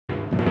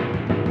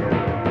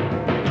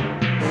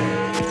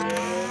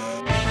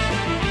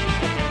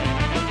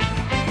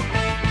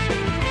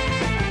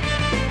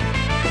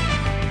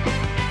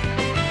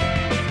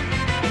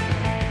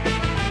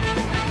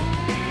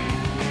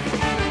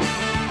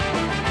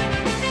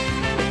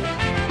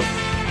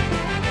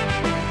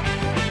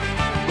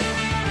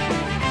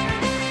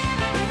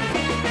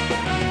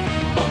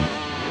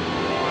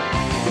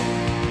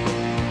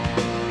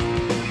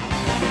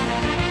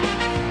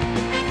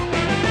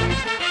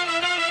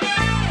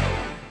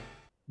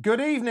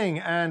Good evening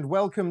and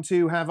welcome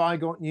to Have I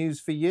Got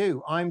News for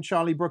You? I'm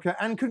Charlie Brooker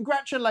and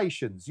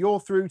congratulations, you're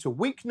through to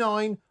week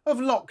 9 of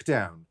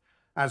lockdown.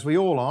 As we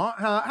all are,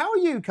 how are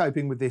you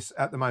coping with this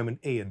at the moment,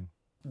 Ian?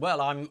 Well,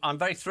 I'm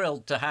very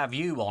thrilled to have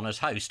you on as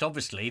host,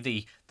 obviously,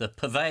 the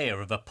purveyor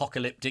of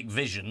apocalyptic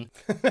vision.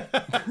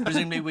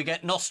 Presumably we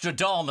get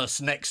Nostradamus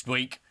next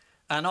week,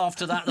 and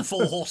after that the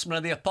four horsemen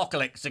of the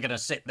apocalypse are going to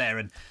sit there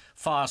and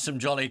fire some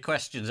jolly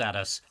questions at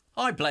us.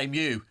 I blame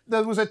you.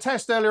 There was a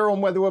test earlier on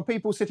where there were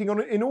people sitting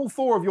in all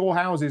 4 of your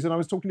houses and I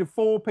was talking to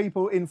 4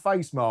 people in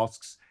face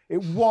masks.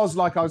 It was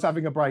like I was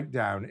having a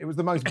breakdown. It was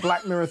the most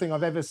Black Mirror thing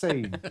I've ever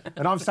seen.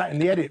 And I've sat in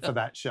the edit for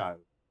that show.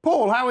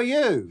 Paul, how are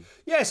you?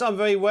 Yes, I'm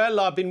very well.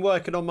 I've been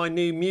working on my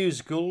new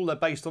musical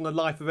based on the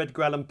life of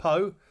Edgar Allan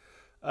Poe,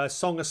 A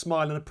Song, a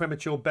Smile and a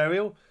Premature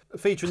Burial,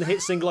 featuring the hit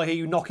single I Hear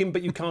You Knocking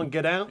But You Can't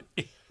Get Out.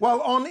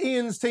 Well, on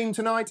Ian's team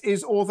tonight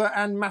is author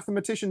and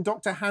mathematician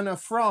Dr. Hannah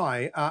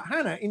Fry.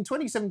 Hannah, in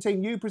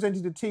 2017, you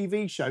presented a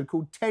TV show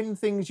called 10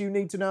 Things You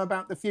Need to Know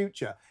About the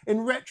Future.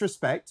 In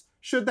retrospect,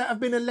 should that have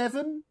been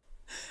 11?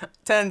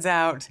 Turns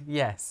out,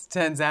 yes.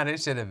 Turns out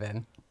it should have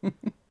been.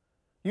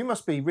 You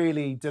must be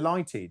really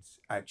delighted,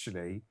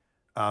 actually,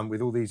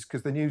 with all these,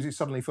 because the news is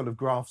suddenly full of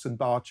graphs and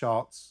bar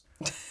charts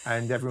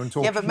and everyone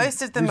talking. Yeah, but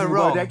most of them are the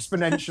wrong. Word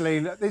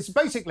exponentially. It's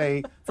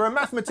basically, for a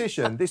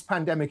mathematician, this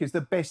pandemic is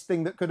the best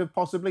thing that could have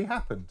possibly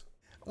happened.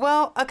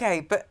 Well,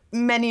 OK, but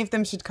many of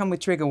them should come with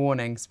trigger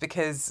warnings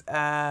because,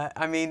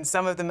 I mean,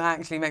 some of them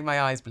actually make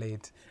my eyes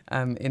bleed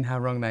in how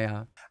wrong they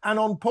are. And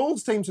on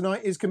Paul's team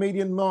tonight is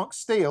comedian Mark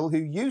Steele, who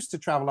used to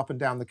travel up and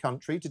down the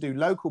country to do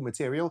local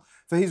material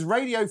for his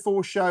Radio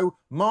 4 show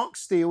Mark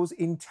Steele's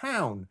In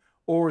Town,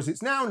 or as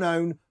it's now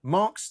known,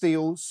 Mark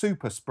Steele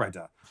Super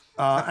Spreader.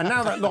 And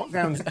now that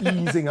lockdown's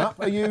easing up,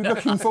 are you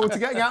looking forward to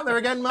getting out there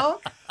again,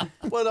 Mark?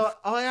 Well,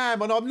 I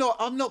am, and I'm not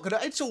going to...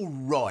 It's all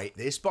right,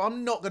 this, but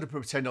I'm not going to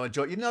pretend I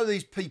enjoy it. You know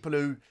these people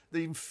the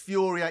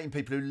infuriating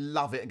people who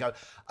love it and go,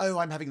 oh,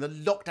 I'm having the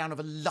lockdown of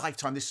a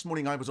lifetime. This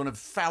morning I was on a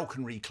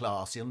falconry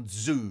class on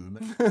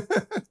Zoom.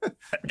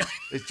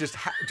 It's just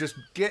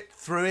get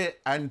through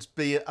it and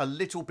be a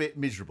little bit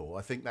miserable.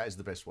 I think that is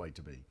the best way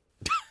to be.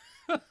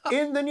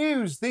 In the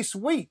news this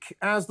week,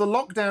 as the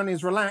lockdown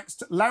is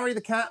relaxed, Larry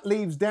the cat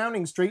leaves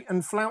Downing Street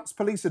and flouts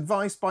police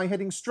advice by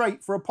heading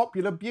straight for a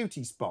popular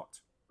beauty spot.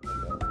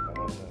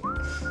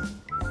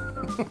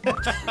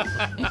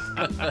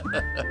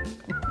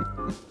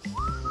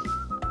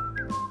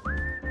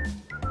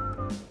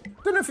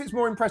 Don't know if it's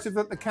more impressive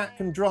that the cat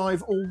can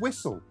drive or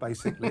whistle,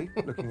 basically,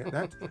 looking at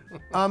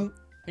that.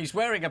 He's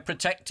wearing a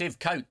protective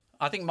coat.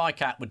 I think my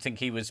cat would think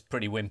he was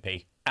pretty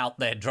wimpy, out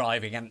there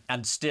driving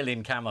and still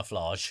in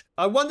camouflage.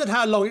 I wondered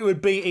how long it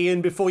would be,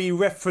 Ian, before you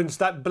referenced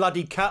that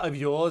bloody cat of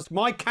yours.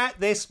 My cat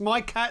this,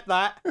 my cat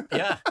that.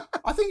 Yeah.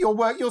 I think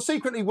you're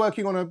secretly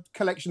working on a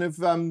collection of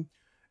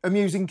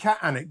amusing cat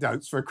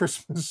anecdotes for a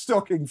Christmas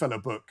stocking filler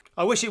book.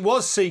 I wish it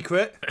was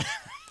secret.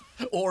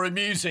 Or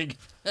amusing.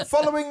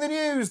 Following the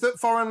news that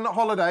foreign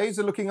holidays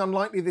are looking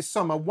unlikely this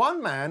summer,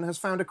 one man has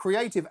found a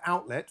creative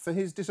outlet for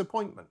his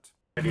disappointment.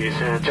 Ladies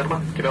and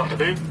gentlemen, good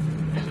afternoon.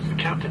 This is the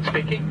captain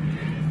speaking.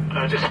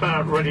 Just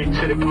about ready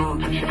to depart.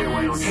 We should be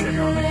away on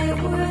schedule in the next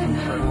couple of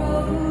minutes or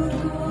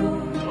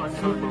so. Flight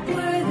time will be...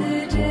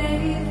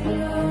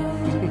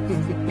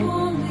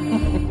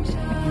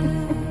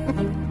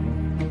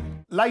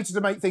 Later,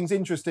 to make things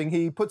interesting,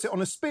 he puts it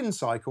on a spin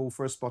cycle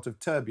for a spot of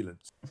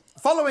turbulence.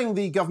 Following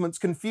the government's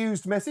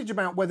confused message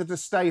about whether to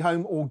stay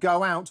home or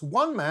go out,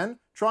 one man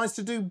tries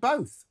to do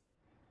both.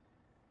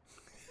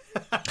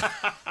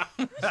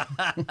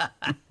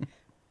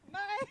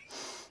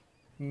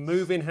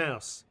 Moving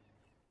house.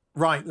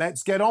 Right,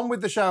 let's get on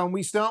with the show, and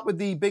we start with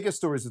the bigger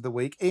stories of the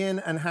week. Ian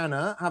and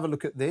Hannah, have a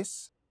look at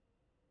this.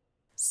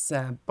 It's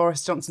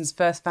Boris Johnson's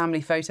first family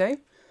photo.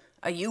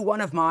 Are you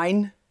one of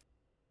mine?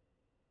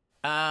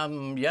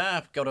 Yeah,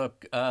 I've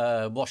got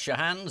to wash your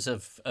hands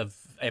of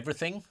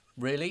everything,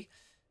 really.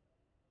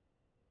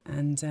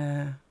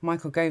 And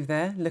Michael Gove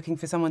there, looking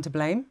for someone to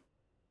blame.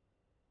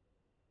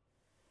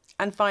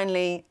 And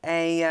finally,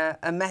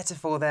 a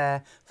metaphor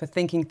there for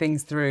thinking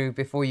things through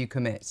before you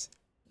commit.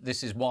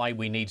 This is why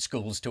we need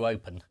schools to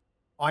open.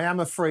 I am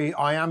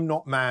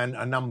not man,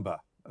 a number,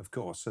 of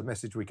course, a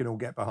message we can all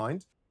get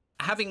behind.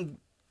 Having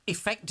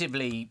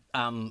effectively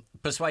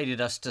persuaded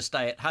us to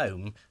stay at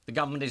home, the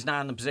government is now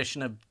in the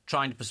position of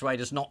trying to persuade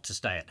us not to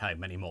stay at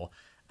home anymore.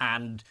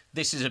 And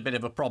this is a bit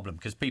of a problem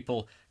because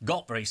people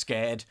got very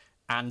scared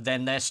and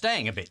then they're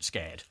staying a bit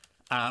scared.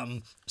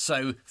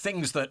 So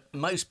things that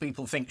most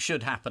people think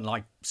should happen,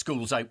 like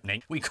schools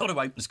opening, we've got to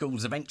open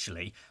schools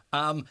eventually.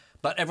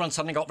 But everyone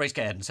suddenly got very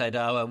scared and said,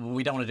 oh,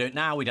 we don't want to do it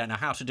now, we don't know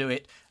how to do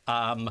it.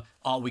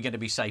 Are we going to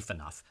be safe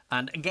enough?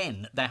 And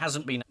again, there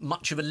hasn't been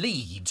much of a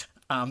lead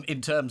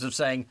in terms of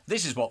saying,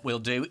 this is what we'll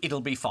do,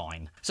 it'll be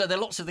fine. So there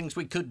are lots of things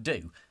we could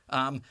do.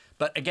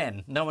 But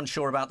again, no one's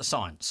sure about the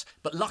science.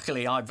 But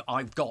luckily,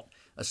 I've got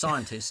a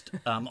scientist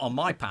on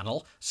my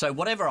panel. So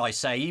whatever I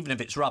say, even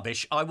if it's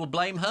rubbish, I will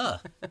blame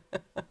her.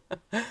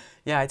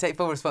 Yeah, I take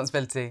full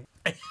responsibility.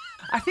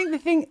 I think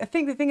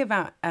the thing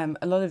about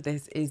a lot of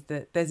this is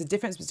that there's a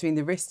difference between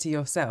the risk to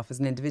yourself as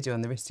an individual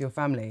and the risk to your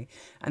family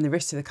and the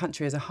risk to the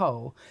country as a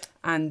whole.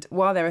 And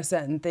while there are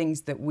certain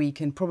things that we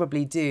can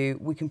probably do,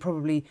 we can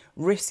probably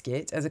risk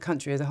it as a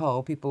country as a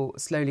whole, people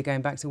slowly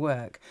going back to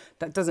work.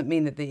 That doesn't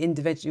mean that the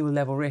individual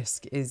level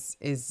risk is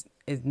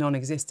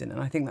non-existent,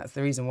 and I think that's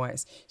the reason why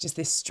it's just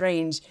this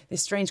strange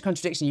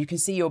contradiction. You can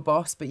see your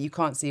boss, but you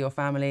can't see your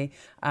family.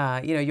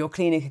 Your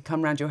cleaner can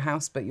come around your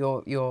house, but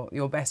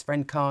your best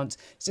friend can't.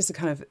 It's just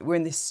we're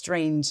in this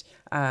strange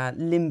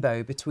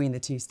limbo between the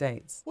two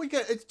states. Well,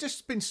 yeah, it's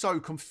just been so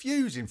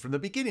confusing from the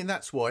beginning.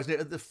 That's why, isn't it?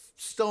 At the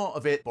start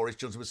of it, Boris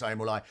Johnson was saying,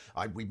 well,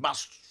 we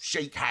must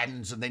shake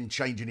hands, and then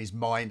changing his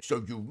mind.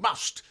 So you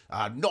must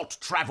not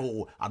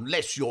travel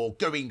unless you're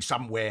going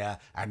somewhere,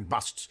 and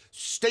must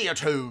stay at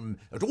home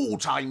at all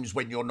times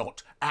when you're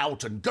not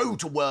out, and go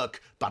to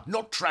work but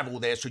not travel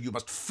there, so you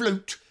must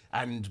float,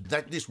 and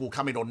that this will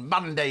come in on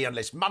Monday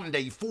unless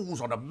Monday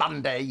falls on a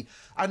Monday,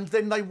 and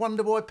then they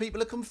wonder why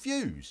people are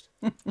confused.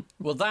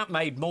 Well, that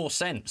made more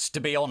sense, to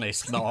be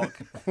honest,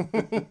 Mark.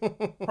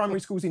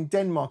 Primary schools in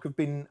Denmark have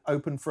been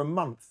open for a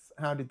month.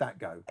 How did that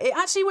go? It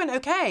actually went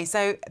okay.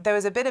 So there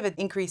was a bit of an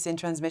increase in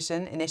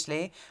transmission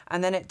initially,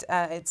 and then it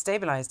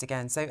stabilised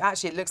again. So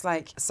actually it looks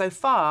like so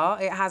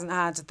far it hasn't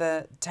had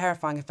the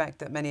terrifying effect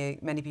that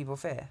many people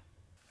fear.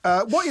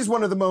 What is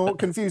one of the more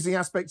confusing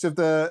aspects of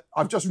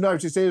I've just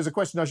noticed here's a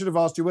question I should have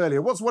asked you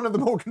earlier. What's one of the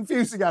more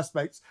confusing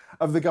aspects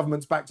of the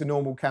government's Back to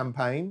Normal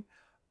campaign?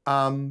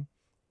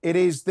 It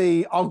is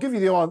I'll give you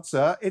the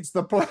answer. It's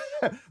the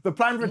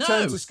planned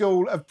return to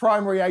school of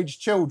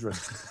primary-aged children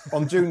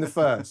on June the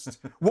 1st.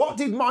 What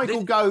did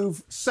Michael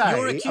Gove say about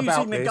this? You're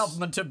accusing the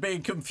government of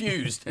being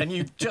confused, and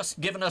you've just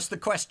given us the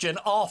question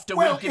after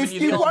we've given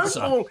you the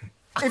answer.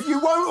 If you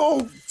won't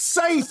all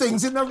say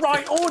things in the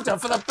right order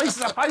for the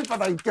pieces of paper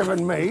they've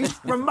given me,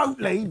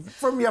 remotely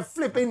from your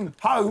flipping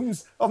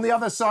homes on the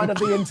other side of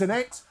the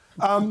internet,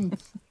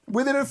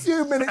 within a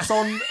few minutes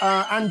on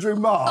Andrew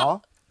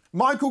Marr,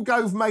 Michael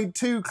Gove made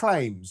two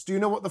claims. Do you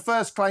know what the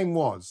first claim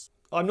was?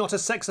 I'm not a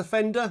sex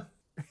offender.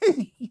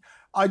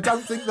 I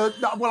don't think that...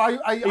 Well,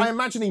 I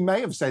imagine he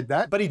may have said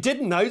that. But he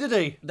didn't know, did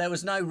he? There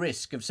was no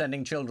risk of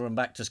sending children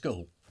back to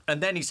school.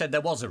 And then he said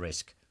there was a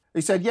risk.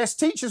 He said, yes,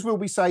 teachers will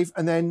be safe.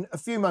 And then a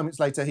few moments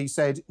later, he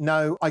said,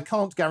 no, I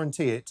can't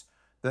guarantee it,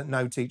 that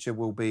no teacher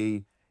will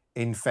be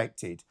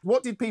infected.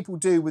 What did people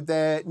do with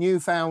their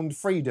newfound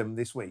freedom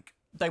this week?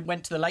 They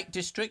went to the Lake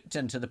District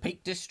and to the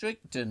Peak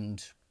District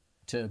and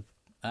to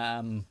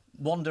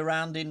wander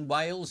around in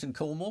Wales and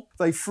Cornwall.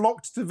 They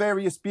flocked to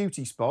various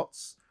beauty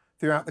spots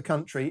throughout the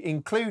country,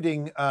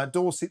 including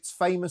Dorset's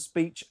famous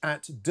beach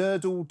at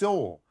Durdle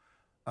Door.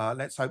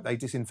 Let's hope they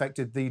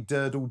disinfected the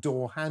Durdle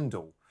Door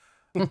handle.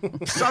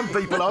 Some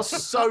people are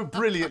so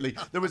brilliantly.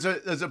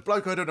 There's a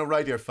bloke I heard on a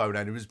radio phone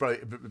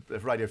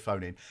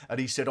in, and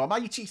he said, I'm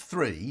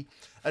 83,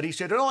 and he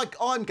said, and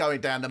I'm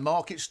going down the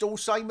market stall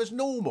same as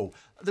normal,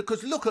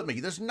 because look at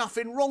me, there's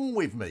nothing wrong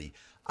with me.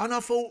 And I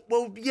thought,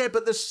 well, yeah,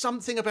 but there's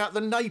something about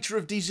the nature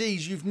of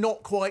disease you've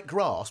not quite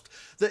grasped,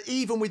 that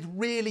even with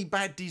really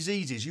bad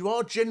diseases, you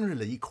are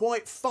generally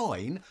quite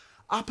fine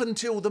up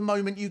until the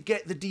moment you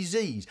get the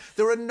disease.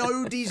 There are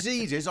no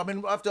diseases. I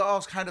mean, I have to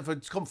ask Hannah for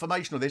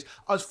confirmation of this.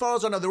 As far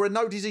as I know, there are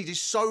no diseases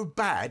so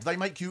bad they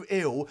make you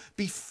ill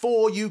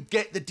before you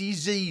get the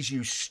disease,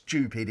 you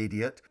stupid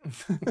idiot.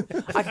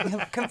 I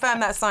can confirm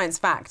that's science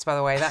fact, by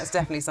the way. That's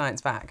definitely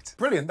science fact.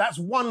 Brilliant. That's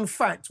one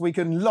fact we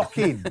can lock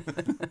in.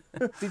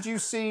 Did you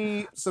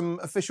see some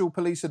official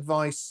police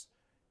advice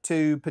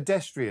to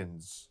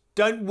pedestrians?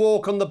 Don't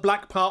walk on the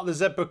black part of the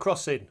zebra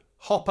crossing.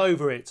 Hop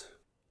over it.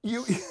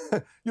 You're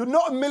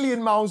not a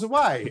million miles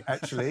away,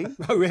 actually.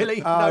 Oh, really?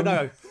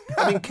 No.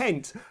 I'm in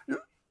Kent.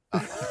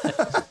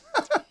 It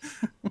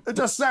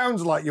just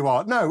sounds like you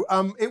are. No,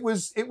 it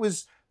was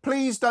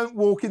please don't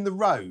walk in the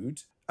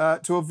road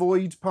to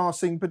avoid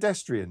passing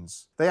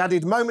pedestrians. They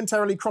added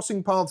momentarily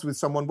crossing paths with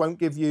someone won't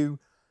give you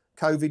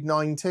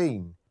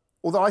COVID-19.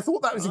 Although I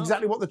thought that was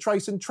exactly what the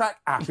Trace and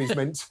Track app is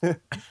meant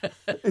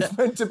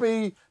to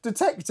be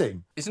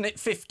detecting. Isn't it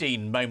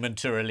 15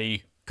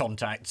 momentarily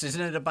contacts?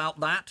 Isn't it about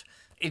that?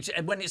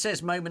 When it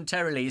says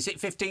momentarily, is it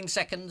 15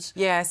 seconds?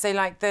 Yeah, so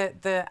like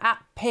the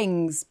app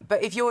pings,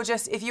 but if you're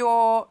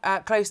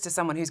close to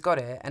someone who's got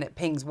it and it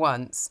pings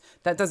once,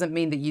 that doesn't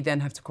mean that you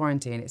then have to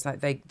quarantine. It's like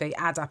they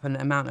add up an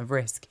amount of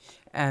risk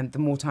the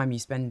more time you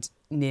spend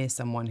near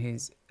someone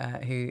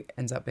who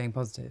ends up being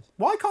positive.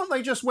 Why can't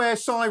they just wear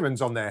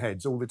sirens on their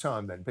heads all the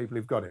time then, people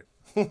who've got it?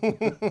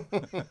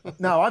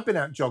 No, I've been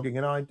out jogging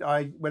and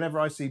I whenever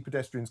I see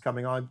pedestrians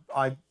coming,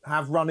 I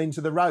have run into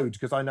the road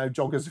because I know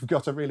joggers have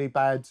got a really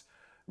bad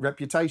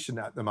reputation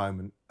at the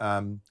moment.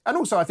 And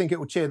also I think it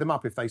will cheer them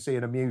up if they see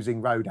an amusing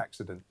road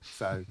accident.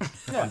 So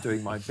I'm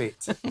doing my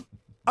bit.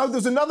 Oh,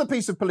 there's another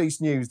piece of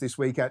police news this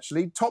week,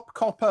 actually. Top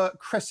copper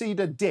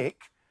Cressida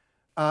Dick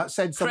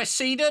said something...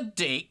 Cressida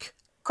Dick?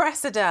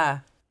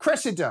 Cressida.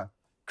 Cressida.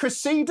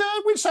 Cressida,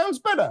 which sounds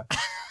better.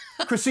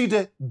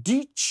 Cressida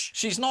Dietsch.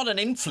 She's not an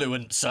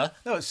influencer.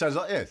 No, it sounds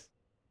like, yes,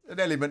 an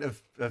element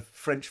of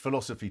French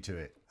philosophy to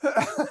it.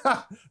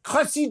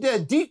 Cressida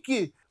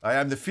Dietsch. I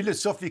am the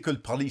philosophical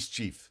police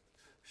chief.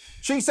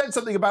 She said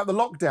something about the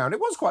lockdown. It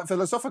was quite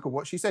philosophical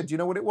what she said. Do you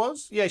know what it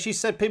was? Yeah, she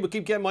said people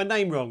keep getting my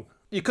name wrong.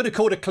 You could have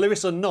called her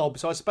Clarissa Knob,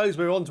 so I suppose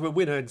we're on to a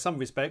winner in some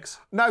respects.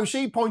 No,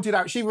 she pointed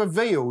out, she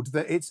revealed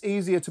that it's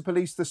easier to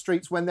police the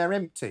streets when they're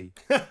empty.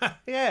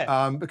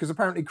 Yeah. Because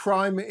apparently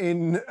crime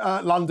in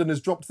London has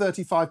dropped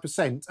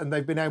 35% and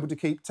they've been able to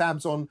keep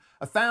tabs on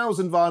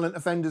 1,000 violent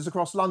offenders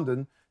across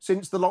London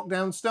since the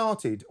lockdown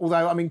started.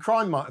 Although, I mean,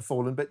 crime might have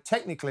fallen, but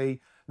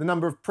technically the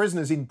number of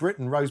prisoners in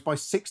Britain rose by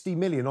 60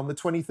 million on the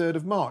 23rd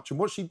of March. And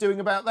what's she doing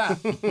about that?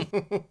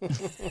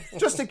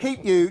 just to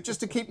keep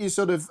you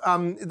sort of,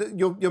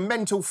 your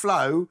mental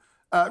flow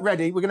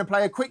ready, we're going to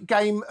play a quick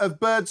game of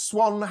bird,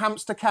 swan,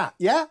 hamster, cat,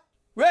 yeah?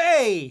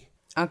 Ray!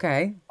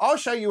 Okay. I'll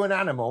show you an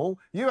animal.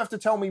 You have to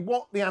tell me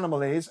what the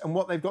animal is and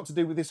what they've got to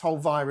do with this whole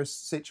virus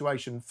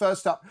situation.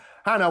 First up,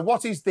 Hannah,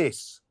 what is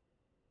this?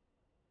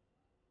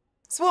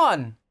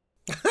 Swan.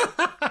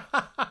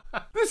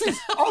 This is,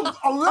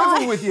 I'll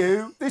level with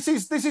you. This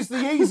is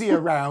the easier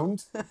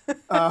round.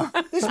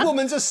 This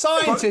woman's a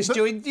scientist.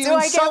 You I get a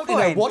insulted her.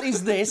 point? What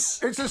is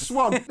this? It's a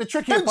swan. The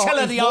trickier Don't part tell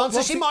her is the what- answer.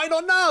 what's She it- might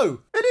not know.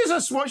 It is a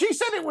swan. She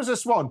said it was a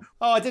swan.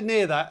 Oh, I didn't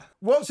hear that.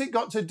 What's it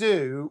got to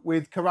do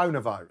with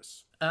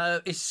coronavirus?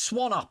 Is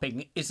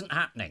swan-upping isn't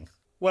happening.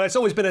 Well, it's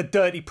always been a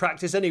dirty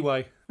practice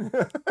anyway.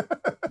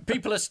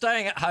 People are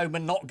staying at home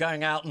and not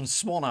going out and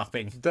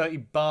swan-upping. Dirty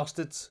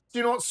bastards. Do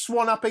you know what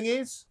swan upping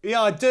is?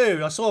 Yeah, I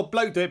do. I saw a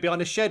bloke do it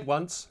behind a shed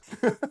once.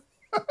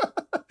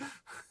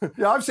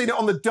 Yeah, I've seen it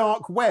on the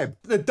dark web.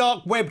 The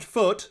dark webbed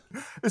foot.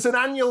 It's an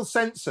annual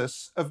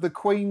census of the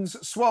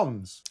Queen's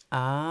swans.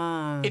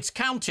 Ah. It's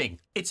counting.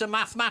 It's a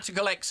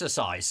mathematical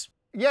exercise.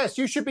 Yes,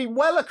 you should be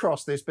well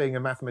across this being a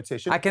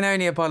mathematician. I can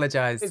only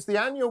apologise. It's the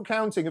annual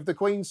counting of the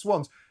Queen's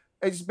swans.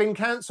 It's been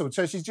cancelled,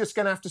 so she's just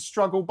going to have to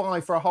struggle by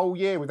for a whole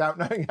year without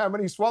knowing how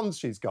many swans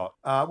she's got.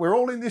 We're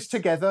all in this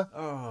together.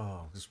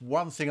 Oh, there's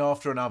one thing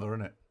after another,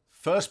 isn't it?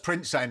 First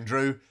Prince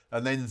Andrew,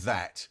 and then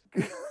that.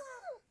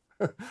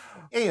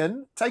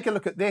 Ian, take a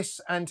look at this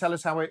and tell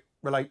us how it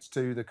relates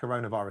to the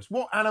coronavirus.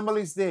 What animal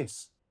is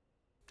this?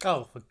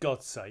 Oh, for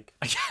God's sake.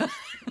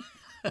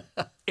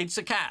 It's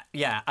a cat,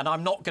 yeah, and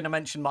I'm not going to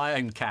mention my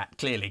own cat,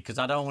 clearly, because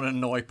I don't want to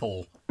annoy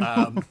Paul.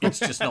 It's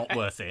just not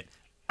worth it.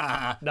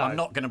 No. I'm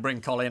not going to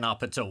bring Colin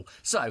up at all.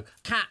 So,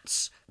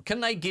 cats, can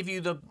they give you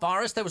the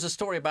virus? There was a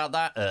story about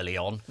that early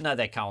on. No,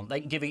 they can't. They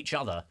can give each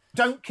other.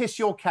 Don't kiss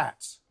your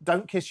cat.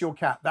 Don't kiss your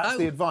cat. That's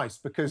the advice,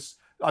 because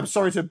I'm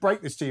sorry to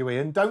break this to you,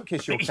 Ian. Don't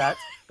kiss your cat.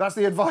 That's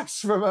the advice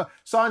from a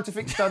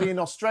scientific study in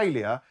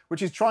Australia,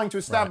 which is trying to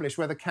establish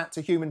whether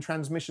cat-to-human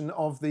transmission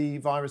of the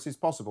virus is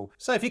possible.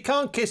 So if you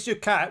can't kiss your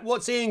cat,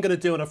 what's Ian going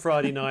to do on a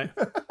Friday night?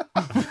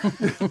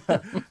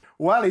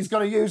 Well, he's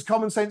going to use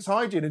common sense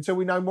hygiene until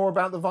we know more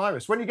about the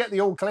virus. When you get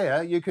the all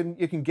clear, you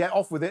can get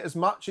off with it as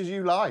much as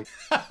you like.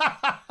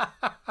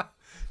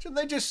 Shouldn't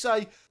they just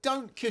say,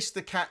 don't kiss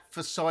the cat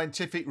for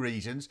scientific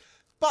reasons,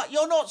 but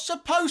you're not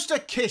supposed to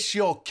kiss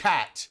your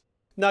cat?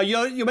 No,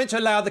 you're meant to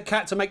allow the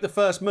cat to make the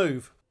first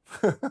move.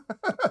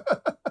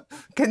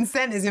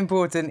 Consent is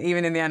important,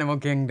 even in the animal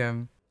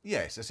kingdom.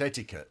 Yes, that's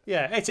etiquette.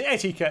 Yeah,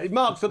 etiquette.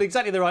 Mark's got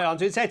exactly the right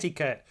answer. It's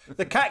etiquette.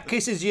 The cat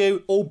kisses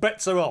you, all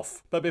bets are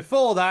off. But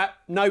before that,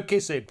 no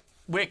kissing.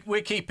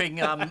 We're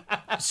keeping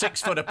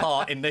 6 foot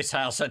apart in this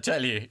house, I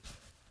tell you.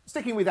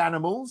 Sticking with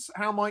animals,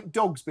 how might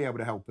dogs be able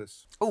to help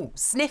us? Oh,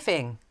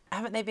 sniffing.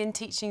 Haven't they been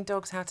teaching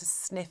dogs how to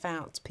sniff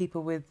out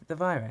people with the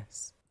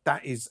virus?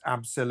 That is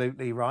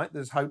absolutely right.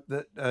 There's hope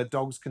that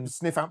dogs can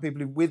sniff out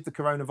people with the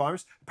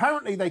coronavirus.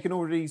 Apparently, they can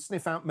already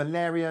sniff out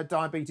malaria,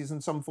 diabetes,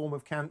 and some form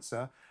of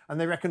cancer. And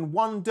they reckon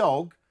one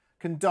dog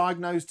can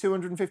diagnose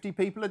 250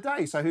 people a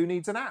day. So who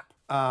needs an app,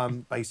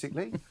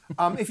 basically?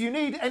 If you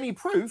need any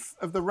proof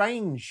of the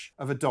range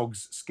of a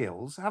dog's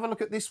skills, have a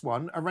look at this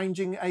one,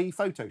 arranging a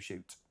photo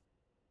shoot.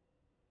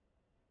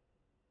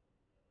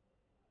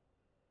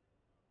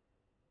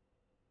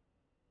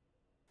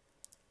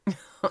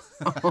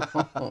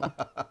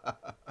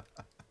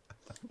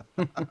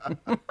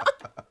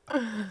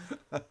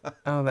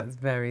 Oh, that's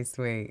very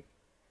sweet.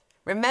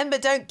 Remember,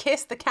 don't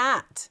kiss the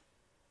cat.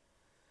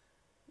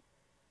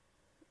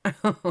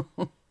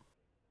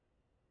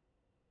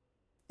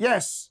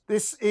 Yes,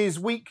 this is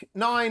week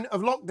 9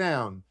 of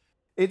lockdown.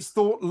 It's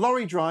thought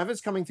lorry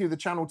drivers coming through the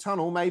Channel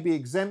Tunnel may be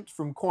exempt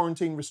from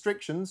quarantine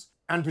restrictions,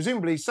 and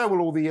presumably so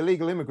will all the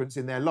illegal immigrants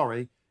in their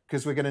lorry,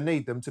 because we're going to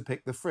need them to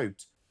pick the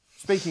fruit.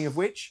 Speaking of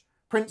which,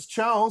 Prince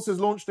Charles has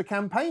launched a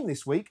campaign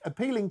this week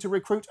appealing to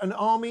recruit an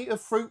army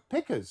of fruit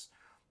pickers.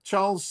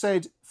 Charles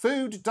said,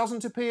 "Food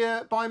doesn't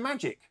appear by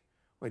magic."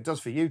 Well, it does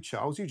for you,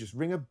 Charles. You just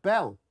ring a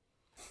bell.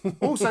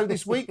 Also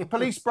this week,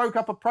 police broke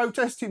up a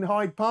protest in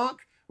Hyde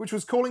Park, which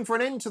was calling for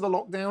an end to the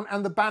lockdown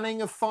and the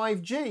banning of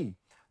 5G.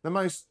 The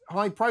most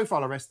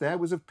high-profile arrest there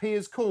was of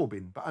Piers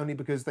Corbyn, but only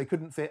because they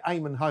couldn't fit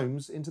Eamon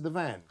Holmes into the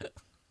van.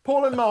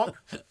 Paul and Mark,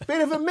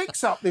 bit of a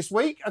mix-up this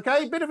week,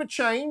 OK? Bit of a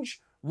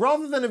change.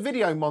 Rather than a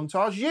video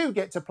montage, you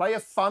get to play a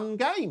fun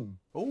game.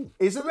 Ooh.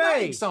 Isn't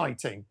that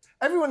exciting?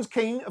 Everyone's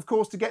keen, of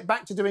course, to get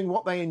back to doing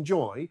what they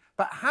enjoy,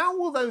 but how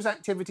will those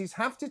activities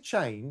have to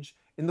change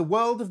in the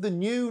world of the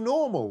new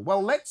normal?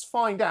 Well, let's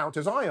find out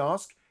as I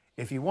ask,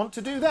 if you want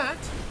to do that,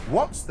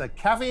 what's the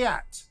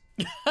caveat?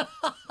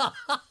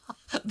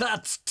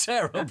 That's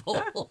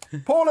terrible.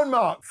 Paul and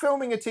Mark,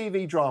 filming a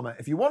TV drama.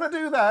 If you want to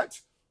do that,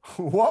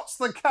 what's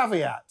the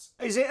caveat?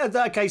 Is it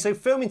okay? So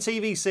filming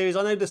TV series,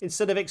 I know that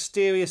instead of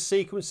exterior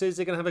sequences,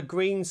 they're going to have a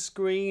green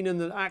screen,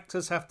 and the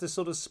actors have to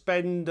sort of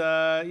spend,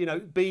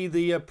 be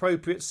the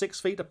appropriate 6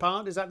 feet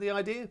apart. Is that the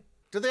idea?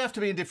 Do they have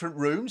to be in different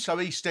rooms? So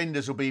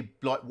EastEnders will be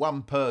like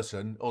one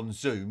person on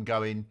Zoom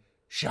going,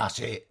 "Shut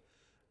it,"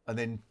 and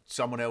then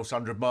someone else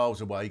 100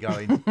 miles away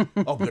going,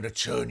 "I'm going to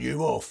turn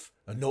you off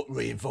and not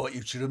re-invite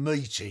you to the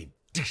meeting."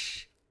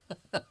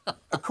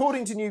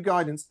 According to new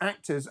guidance,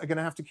 actors are going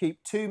to have to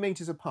keep 2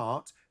 metres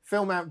apart,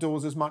 film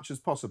outdoors as much as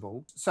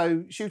possible.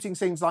 So shooting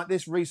scenes like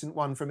this recent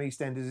one from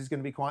EastEnders is going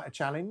to be quite a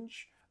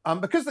challenge.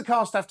 Because the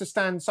cast have to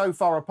stand so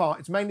far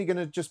apart, it's mainly going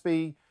to just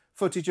be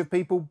footage of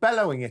people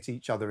bellowing at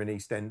each other in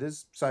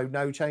EastEnders, so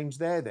no change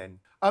there then.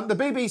 The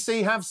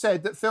BBC have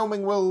said that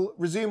filming will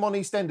resume on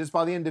EastEnders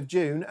by the end of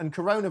June, and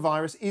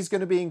coronavirus is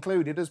going to be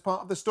included as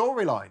part of the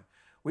storyline,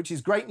 which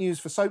is great news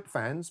for soap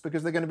fans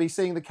because they're going to be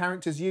seeing the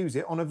characters use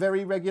it on a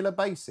very regular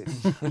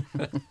basis.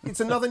 It's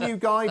another new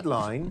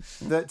guideline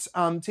that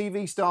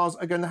TV stars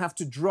are going to have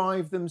to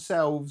drive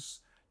themselves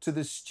to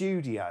the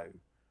studio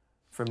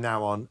from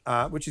now on,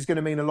 which is going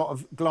to mean a lot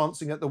of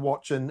glancing at the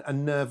watch and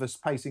nervous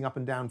pacing up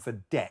and down for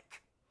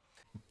deck.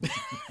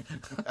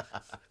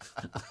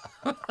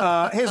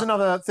 Here's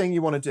another thing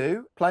you want to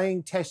do,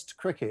 playing Test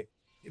cricket.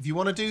 If you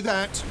want to do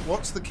that,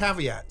 what's the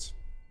caveat?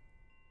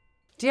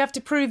 Do you have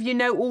to prove you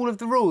know all of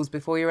the rules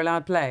before you're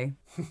allowed play?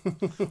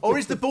 Or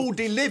is the ball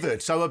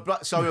delivered? So a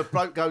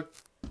bloke comes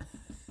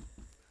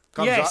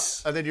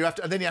Yes. up,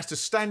 and then he has to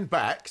stand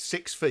back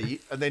 6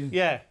 feet, and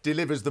then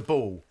delivers the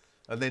ball,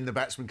 and then the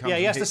batsman comes. Yeah,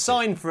 he and has to hits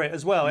sign for it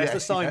as well. He has to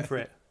sign for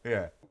it.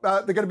 Yeah.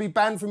 They're going to be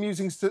banned from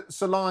using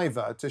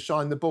saliva to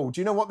shine the ball.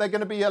 Do you know what they're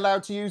going to be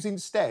allowed to use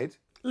instead?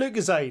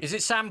 Lucozade. Is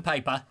it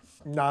sandpaper?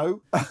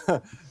 No.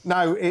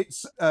 No,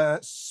 it's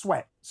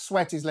sweat.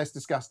 Sweat is less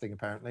disgusting,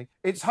 apparently.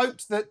 It's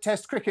hoped that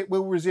Test cricket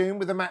will resume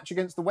with a match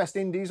against the West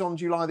Indies on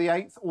July the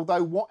 8th,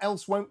 although what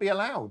else won't be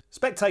allowed?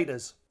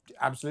 Spectators.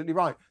 Absolutely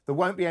right. There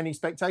won't be any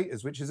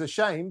spectators, which is a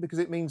shame because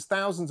it means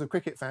thousands of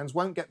cricket fans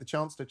won't get the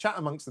chance to chat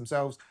amongst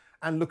themselves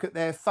and look at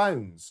their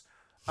phones.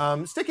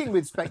 Sticking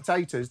with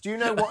spectators, do you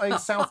know what a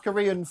South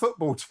Korean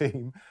football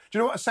team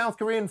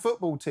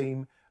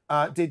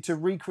did to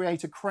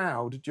recreate a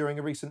crowd during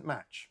a recent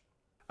match?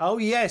 Oh,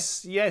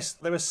 yes.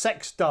 There are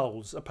sex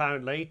dolls,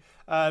 apparently,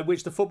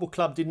 which the football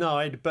club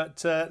denied,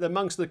 but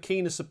amongst the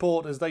keenest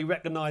supporters, they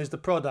recognised the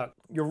product.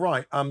 You're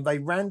right. They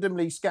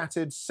randomly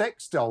scattered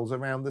sex dolls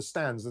around the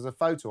stands. There's a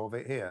photo of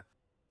it here.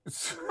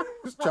 It's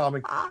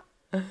charming.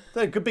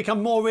 They could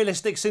become more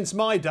realistic since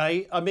my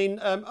day. I mean,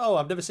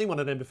 I've never seen one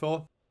of them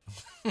before.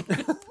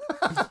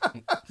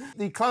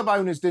 The club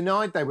owners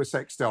denied they were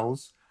sex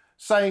dolls,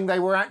 saying they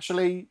were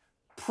actually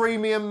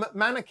premium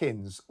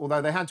mannequins,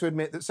 although they had to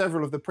admit that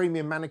several of the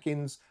premium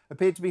mannequins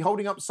appeared to be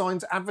holding up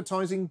signs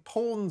advertising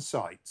porn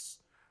sites.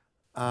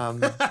 As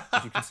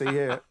you can see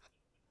here.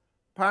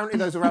 Apparently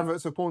those are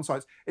adverts for porn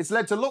sites. It's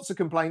led to lots of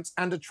complaints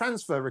and a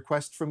transfer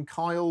request from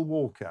Kyle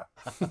Walker.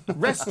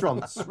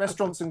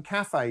 Restaurants and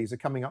cafes are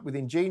coming up with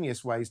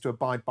ingenious ways to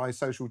abide by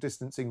social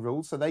distancing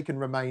rules so they can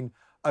remain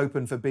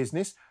open for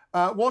business.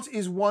 What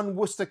is one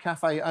Worcester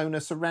cafe owner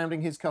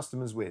surrounding his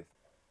customers with?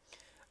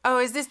 Oh,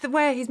 is this the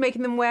way he's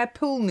making them wear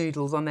pool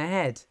noodles on their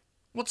head?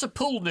 What's a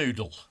pool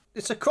noodle?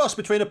 It's a cross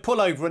between a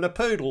pullover and a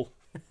poodle.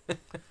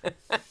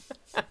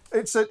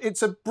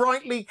 It's a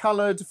brightly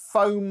coloured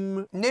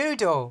foam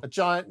Noodle. a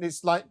giant.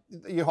 It's like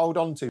you hold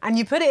on to. And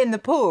you put it in the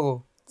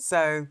pool.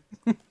 So,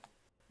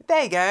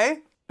 there you go.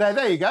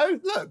 There you go.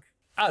 Look.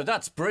 Oh,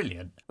 that's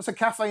brilliant. That's a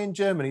cafe in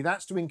Germany.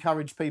 That's to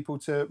encourage people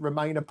to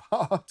remain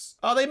apart.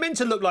 Are they meant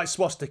to look like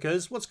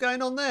swastikas? What's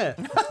going on there?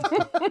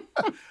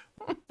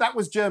 That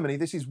was Germany.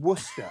 This is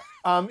Worcester.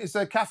 It's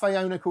a cafe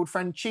owner called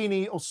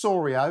Francini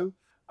Osorio.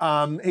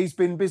 He's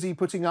been busy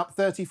putting up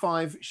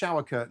 35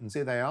 shower curtains.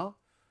 Here they are.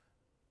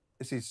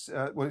 This is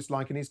what it's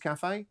like in his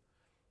cafe.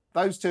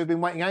 Those two have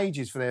been waiting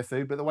ages for their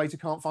food, but the waiter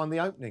can't find the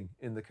opening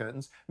in the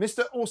curtains.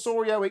 Mr.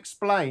 Osorio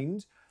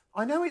explained,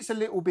 I know it's a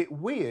little bit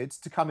weird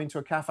to come into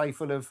a cafe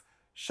full of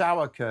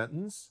shower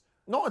curtains.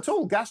 Not at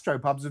all.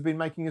 Gastropubs have been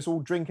making us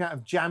all drink out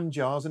of jam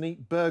jars and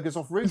eat burgers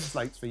off roof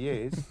slates for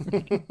years.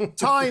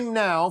 Time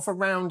now for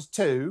round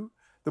two,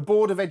 the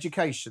Board of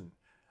Education.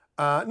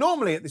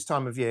 Normally at this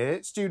time of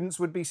year, students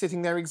would be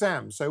sitting their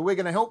exams, so we're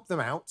going to help them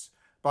out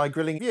by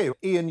grilling you.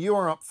 Ian, you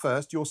are up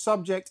first. Your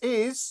subject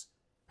is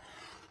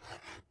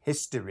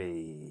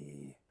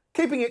history.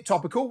 Keeping it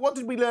topical, what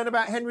did we learn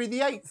about Henry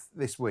VIII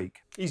this week?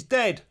 He's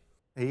dead.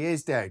 He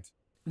is dead.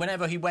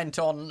 Whenever he went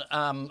on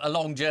a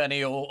long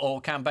journey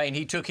or campaign,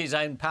 he took his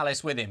own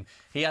palace with him.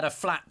 He had a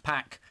flat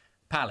pack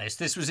palace.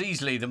 This was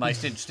easily the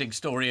most interesting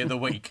story of the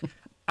week.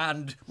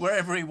 And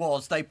wherever he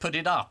was, they put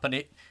it up, and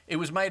it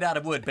was made out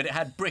of wood, but it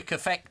had brick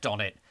effect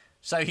on it.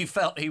 So he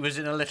felt he was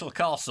in a little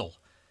castle.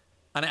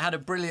 And it had a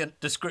brilliant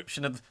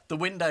description of the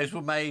windows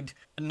were made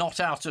not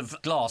out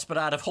of glass, but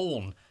out of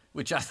horn,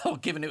 which I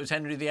thought, given it was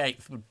Henry VIII,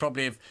 would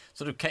probably have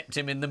sort of kept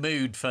him in the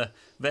mood for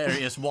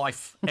various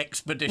wife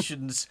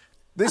expeditions.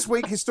 This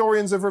week,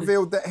 historians have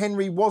revealed that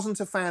Henry wasn't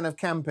a fan of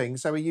camping,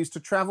 so he used to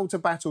travel to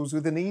battles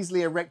with an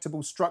easily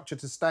erectable structure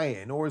to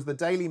stay in, or as the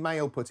Daily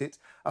Mail put it,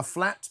 a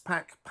flat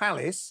pack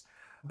palace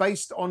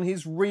based on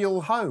his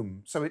real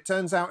home. So it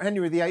turns out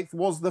Henry VIII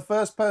was the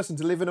first person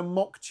to live in a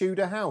mock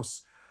Tudor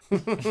house. Do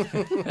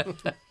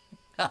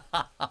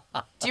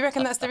you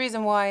reckon that's the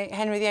reason why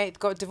Henry VIII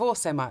got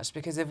divorced so much?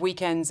 Because of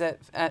weekends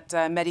at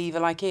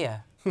medieval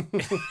IKEA?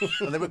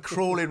 And they were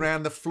crawling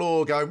around the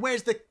floor going,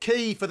 where's the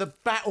key for the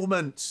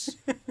battlements?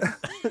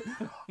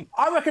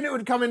 I reckon it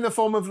would come in the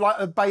form of like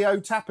a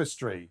Bayeux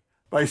tapestry.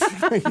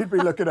 Basically, you'd be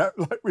looking at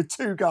like with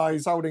two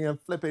guys holding a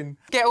flipping...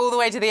 Get all the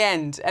way to the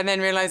end and then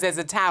realise there's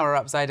a tower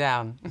upside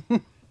down.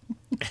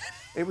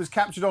 It was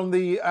captured on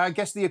the, I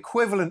guess, the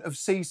equivalent of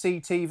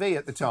CCTV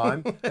at the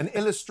time, an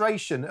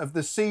illustration of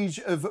the Siege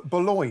of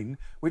Boulogne,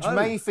 which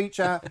may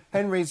feature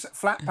Henry's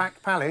flat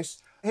pack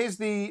palace. Here's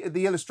the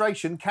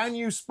illustration. Can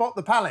you spot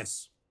the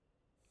palace?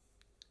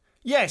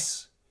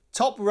 Yes.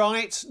 Top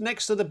right,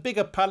 next to the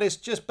bigger palace,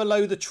 just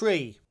below the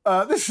tree.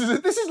 This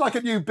is like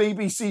a new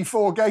BBC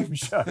 4 game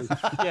show.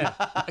 Yeah.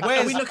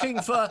 Are we looking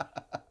for...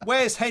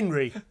 Where's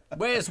Henry?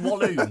 Where's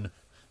Walloon?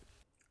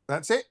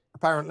 That's it,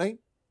 apparently.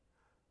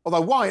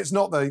 Although why it's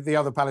not the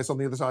other palace on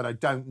the other side, I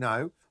don't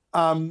know.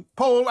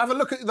 Paul, have a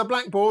look at the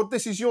blackboard.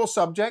 This is your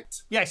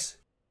subject. Yes.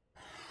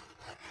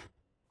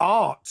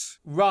 Art.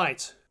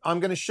 Right. I'm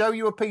going to show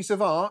you a piece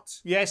of art.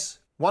 Yes.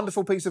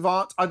 Wonderful piece of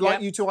art. I'd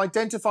like you to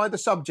identify the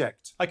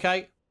subject.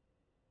 OK.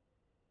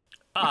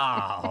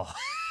 Oh.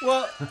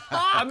 Well,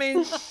 I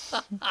mean,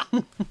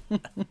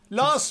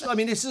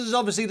 this is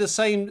obviously the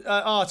same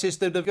artist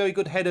that had a very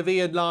good head of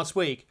Ian last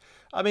week.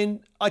 I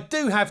mean, I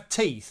do have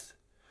teeth.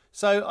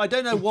 So I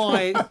don't know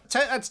why.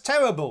 That's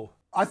terrible.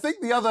 I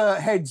think the other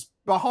heads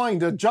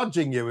behind are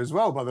judging you as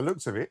well, by the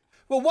looks of it.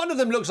 Well, one of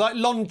them looks like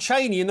Lon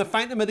Chaney in The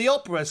Phantom of the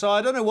Opera, so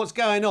I don't know what's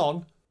going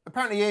on.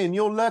 Apparently, Ian,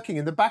 you're lurking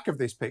in the back of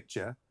this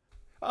picture.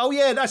 Oh,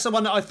 yeah, that's the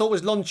one that I thought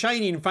was Lon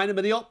Chaney in Phantom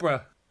of the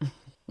Opera.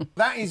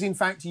 That is, in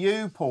fact,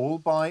 You, Paul,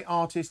 by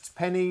artist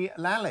Penny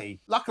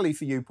Lally. Luckily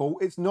for you, Paul,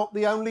 it's not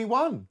the only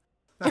one.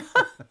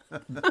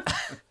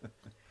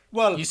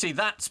 Well, you see,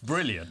 that's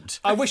brilliant.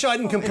 I wish I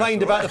hadn't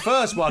complained about the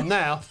first one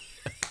now.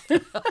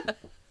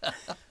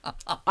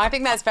 I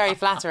think that's very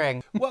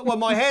flattering. Well,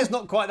 my hair's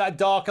not quite that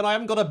dark and I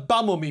haven't got a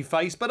bum on my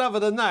face, but other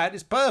than that,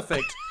 it's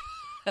perfect.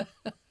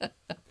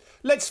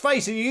 Let's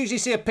face it, you usually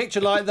see a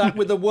picture like that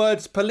with the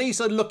words, police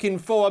are looking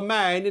for a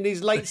man in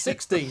his late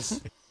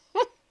 60s.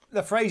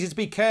 The phrase is,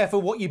 be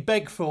careful what you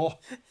beg for.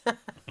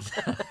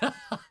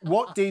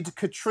 What did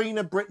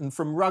Katrina Britton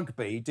from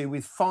Rugby do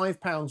with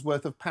 £5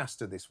 worth of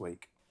pasta this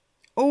week?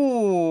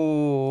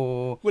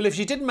 Ooh. Well, if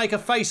she didn't make a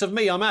face of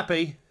me, I'm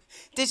happy.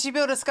 Did she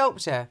build a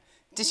sculpture?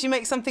 Did she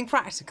make something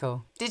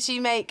practical? Did she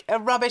make a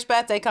rubbish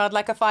birthday card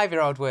like a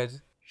 5-year-old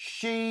would?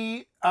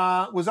 She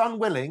was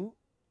unwilling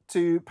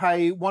to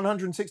pay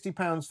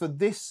 £160 for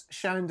this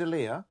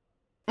chandelier.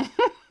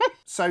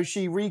 So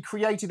she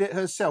recreated it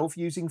herself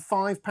using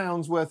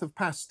 £5 worth of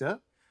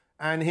pasta.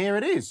 And here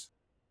it is.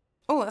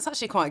 Oh, that's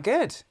actually quite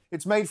good.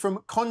 It's made from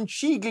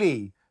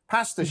conchigli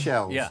pasta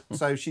shells. Yeah.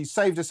 So she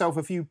saved herself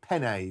a few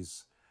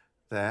pennies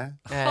there.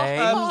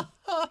 Hey.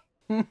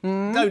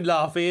 Don't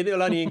laugh, Ian.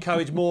 It'll only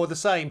encourage more of the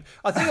same.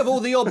 I think of all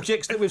the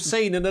objects that we've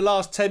seen in the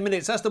last 10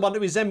 minutes, that's the one that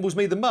resembles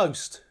me the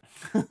most.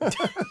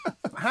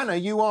 Hannah,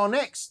 you are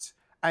next.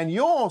 And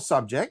your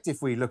subject,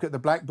 if we look at the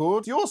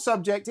blackboard, your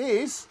subject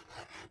is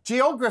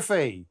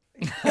geography.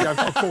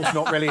 Of course,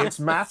 not really. It's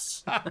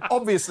maths.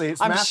 Obviously, it's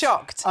maths. I'm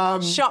shocked.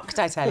 Shocked,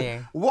 I tell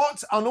you.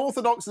 What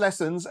unorthodox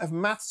lessons have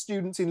maths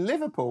students in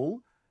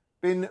Liverpool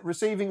been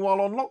receiving while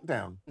on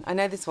lockdown? I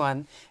know this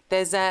one.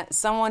 There's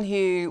someone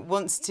who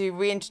wants to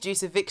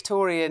reintroduce a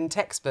Victorian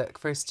textbook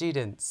for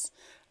students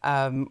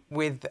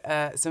with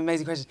some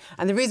amazing questions.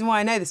 And the reason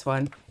why I know this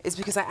one is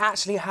because I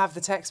actually have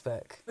the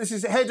textbook. This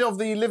is head of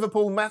the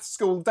Liverpool Maths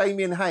School,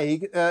 Damien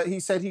Haig. He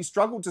said he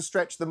struggled to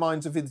stretch the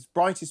minds of his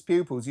brightest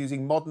pupils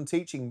using modern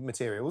teaching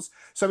materials,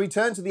 so he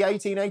turned to the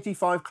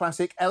 1885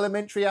 classic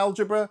Elementary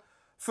Algebra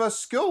for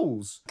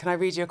Schools. Can I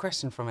read you a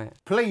question from it?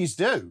 Please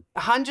do.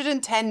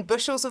 110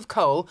 bushels of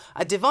coal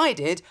are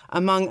divided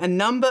among a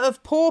number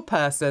of poor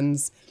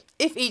persons.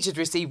 If each had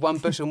received 1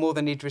 bushel more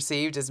than he'd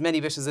received, as many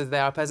bushels as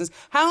there are persons,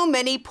 how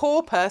many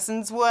poor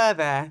persons were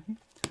there?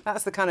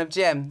 That's the kind of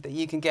gem that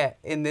you can get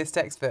in this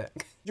textbook.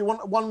 Do you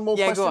want one more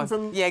question go on.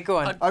 from... Yeah, go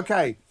on.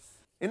 OK.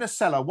 In a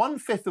cellar,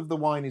 1/5 of the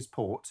wine is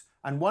port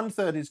and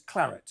 1/3 is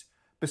claret.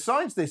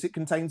 Besides this, it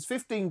contains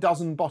 15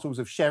 dozen bottles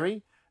of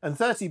sherry and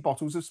 30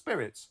 bottles of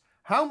spirits.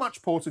 How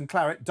much port and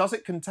claret does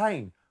it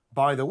contain?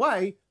 By the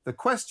way, the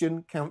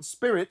question counts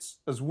spirits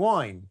as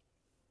wine.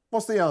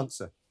 What's the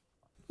answer?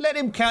 Let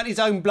him count his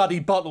own bloody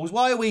bottles.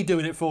 Why are we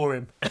doing it for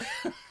him?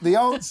 The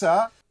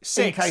answer,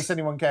 6. in case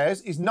anyone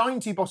cares, is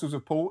 90 bottles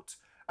of port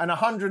and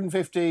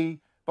 150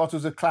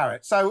 bottles of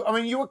claret. So, I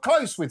mean, you were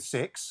close with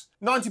 6.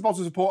 90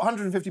 bottles of port,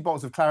 150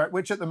 bottles of claret,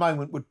 which at the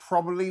moment would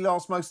probably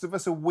last most of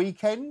us a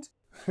weekend.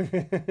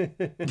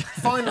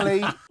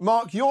 Finally,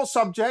 Mark, your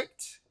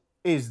subject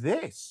is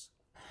this.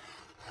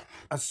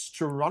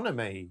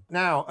 Astronomy.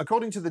 Now,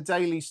 according to the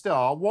Daily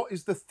Star, what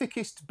is the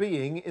thickest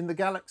being in the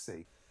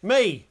galaxy?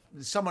 Me.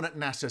 Someone at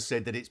NASA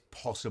said that it's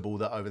possible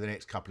that over the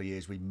next couple of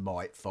years we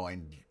might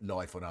find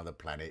life on other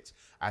planets.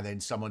 And then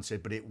someone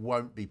said, but it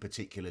won't be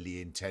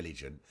particularly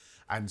intelligent.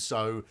 And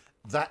so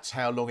that's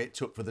how long it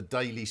took for the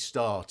Daily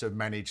Star to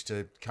manage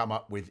to come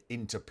up with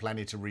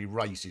interplanetary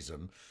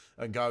racism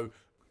and go,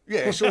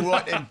 yeah, it's all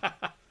right then.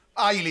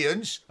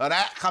 Aliens and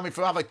that coming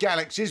from other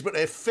galaxies, but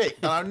they're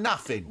thick. They know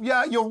nothing.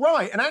 Yeah, you're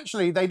right. And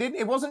actually, they didn't.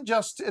 It wasn't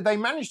just. They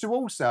managed to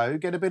also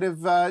get a bit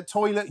of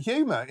toilet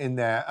humour in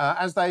there,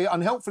 as they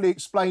unhelpfully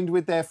explained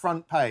with their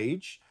front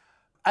page.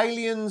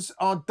 Aliens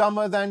are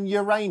dumber than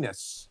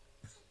Uranus.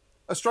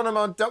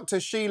 Astronomer Dr.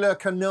 Sheila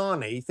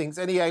Kanani thinks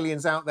any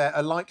aliens out there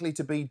are likely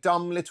to be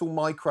dumb little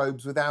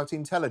microbes without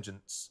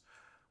intelligence.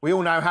 We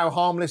all know how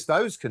harmless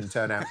those can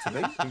turn out to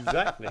be.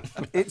 Exactly.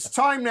 It's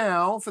time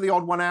now for the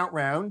odd one out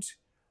round.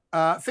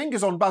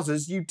 Fingers on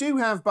buzzers. You do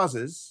have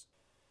buzzers.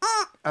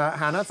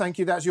 Hannah, thank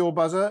you. That's your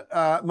buzzer.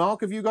 Mark,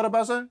 have you got a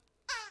buzzer?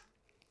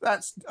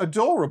 That's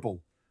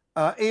adorable.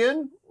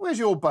 Ian, where's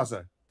your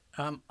buzzer?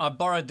 I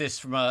borrowed this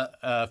from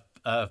a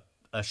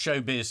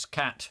showbiz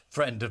cat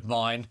friend of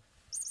mine.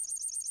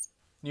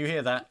 You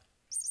hear that?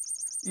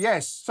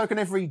 Yes, so can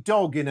every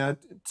dog in a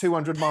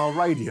 200-mile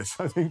radius,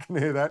 I think, can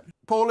hear that.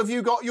 Paul, have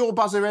you got your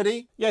buzzer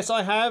ready? Yes,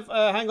 I have.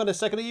 Hang on a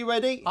second. Are you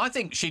ready? I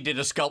think she did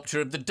a sculpture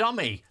of the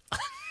dummy.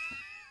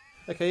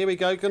 Okay, here we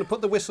go. Going to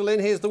put the whistle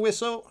in. Here's the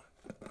whistle.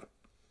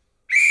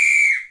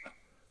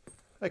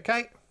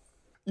 Okay.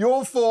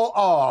 Your 4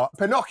 are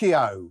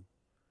Pinocchio,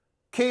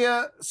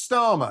 Keir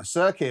Starmer,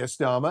 Sir Keir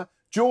Starmer,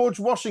 George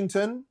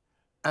Washington,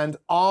 and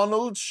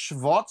Arnold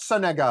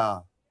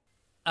Schwarzenegger.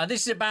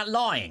 This is about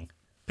lying.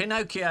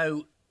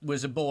 Pinocchio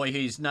was a boy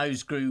whose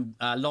nose grew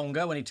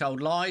longer when he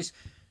told lies.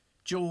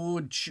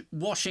 George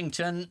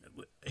Washington,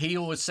 he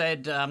always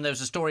said there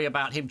was a story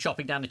about him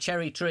chopping down a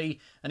cherry tree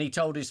and he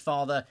told his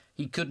father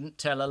he couldn't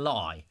tell a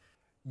lie.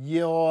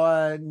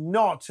 You're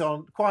not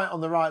quite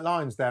on the right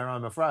lines there,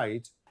 I'm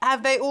afraid.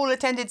 Have they all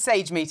attended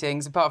SAGE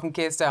meetings apart from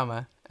Keir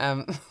Starmer?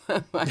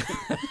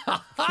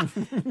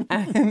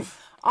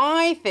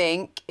 I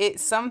think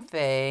it's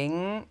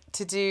something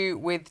to do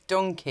with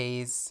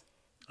donkeys.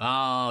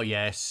 Oh,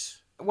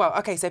 yes. Well,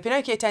 OK, so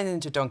Pinocchio turned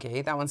into a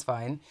donkey. That one's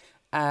fine.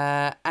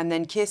 And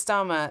then Keir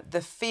Starmer,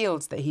 the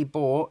fields that he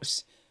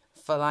bought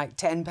for like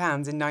 £10 in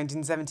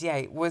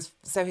 1978 was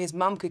so his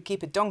mum could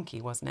keep a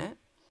donkey, wasn't it?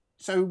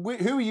 So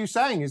who are you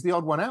saying is the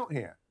odd one out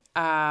here?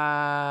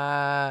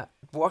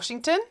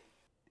 Washington?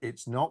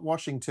 It's not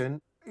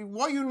Washington.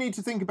 What you need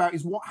to think about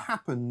is what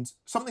happened,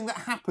 something that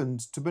happened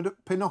to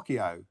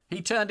Pinocchio.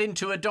 He turned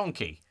into a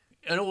donkey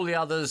and all the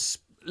others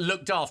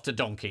looked after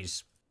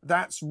donkeys.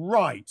 That's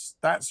right.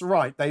 That's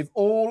right. They've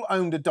all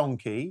owned a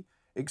donkey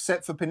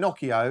except for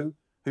Pinocchio,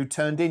 who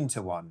turned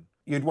into one.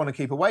 You'd want to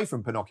keep away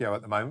from Pinocchio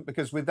at the moment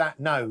because with that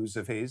nose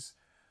of his,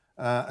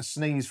 a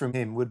sneeze from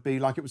him would be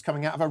like it was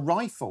coming out of a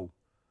rifle.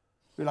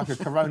 Be like a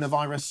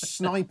coronavirus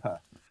sniper.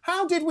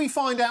 How did we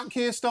find out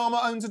Keir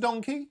Starmer owns a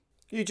donkey?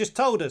 You just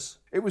told us.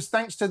 It was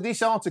thanks to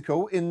this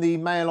article in the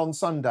Mail on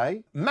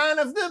Sunday. Man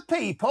of the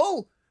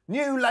people,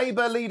 new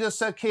Labour leader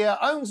Sir Keir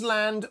owns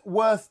land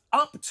worth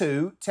up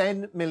to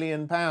 £10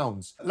 million.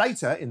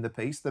 Later in the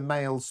piece, the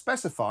Mail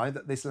specify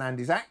that this land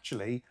is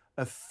actually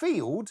a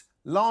field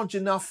large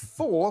enough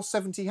for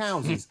 70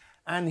 houses.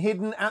 And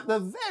hidden at the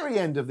very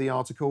end of the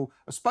article,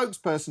 a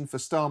spokesperson for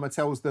Starmer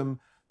tells them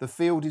the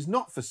field is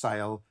not for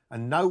sale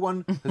and no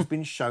one has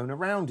been shown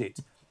around it.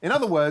 In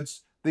other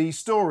words, the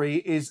story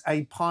is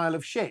a pile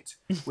of shit,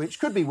 which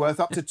could be worth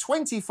up to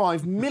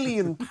 £25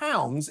 million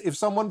if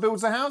someone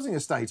builds a housing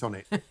estate on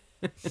it.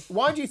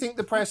 Why do you think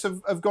the press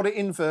have got it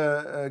in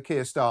for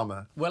Keir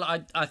Starmer? Well,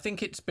 I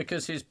think it's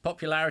because his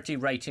popularity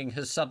rating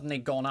has suddenly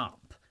gone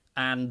up.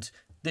 And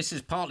this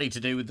is partly to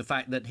do with the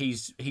fact that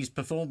he's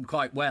performed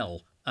quite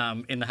well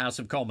in the House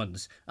of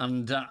Commons.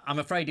 And I'm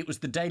afraid it was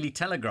the Daily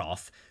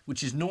Telegraph,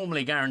 which is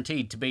normally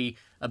guaranteed to be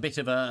a bit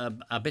of a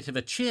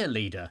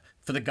cheerleader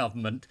for the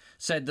government,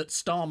 said that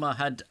Starmer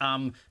had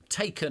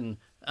taken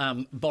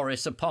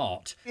Boris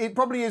apart. It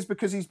probably is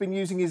because he's been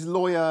using his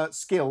lawyer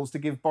skills to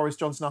give Boris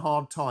Johnson a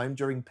hard time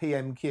during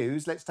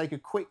PMQs. Let's take a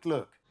quick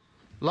look.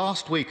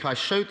 Last week I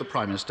showed the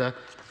Prime Minister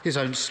his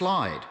own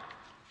slide,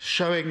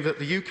 showing that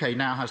the UK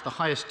now has the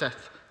highest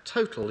death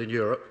total in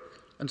Europe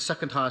and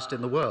second highest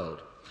in the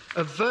world.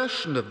 A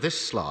version of this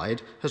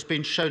slide has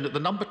been shown at the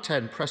number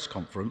 10 press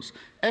conference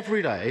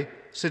every day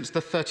since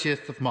the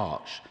 30th of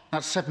March.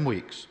 That's 7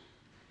 weeks.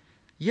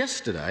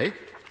 Yesterday,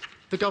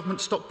 the government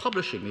stopped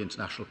publishing the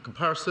international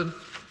comparison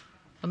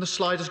and the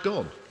slide has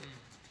gone.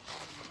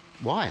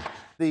 Why?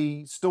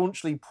 The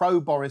staunchly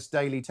pro-Boris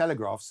Daily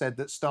Telegraph said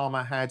that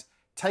Starmer had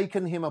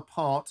taken him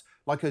apart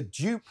like a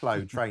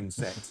Duplo train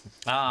set.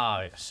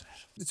 Ah, yes.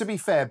 To be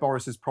fair,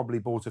 Boris has probably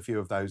bought a few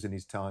of those in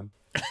his time.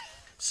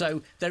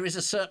 So there is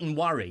a certain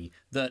worry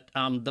that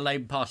the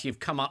Labour Party have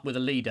come up with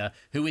a leader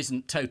who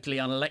isn't totally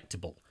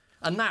unelectable.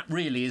 And that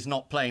really is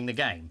not playing the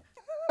game.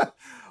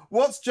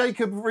 What's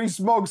Jacob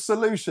Rees-Mogg's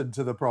solution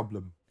to the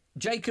problem?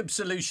 Jacob's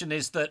solution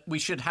is that we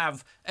should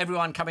have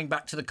everyone coming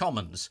back to the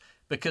Commons,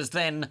 because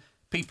then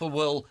people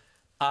will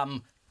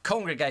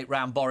congregate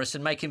round Boris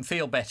and make him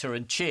feel better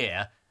and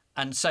cheer,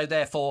 and so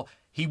therefore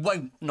he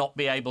won't not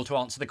be able to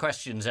answer the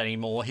questions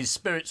anymore. His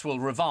spirits will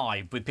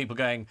revive with people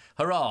going,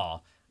 hurrah,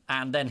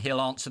 and then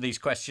he'll answer these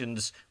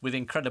questions with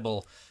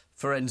incredible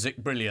forensic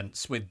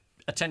brilliance, with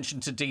attention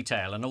to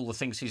detail and all the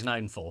things he's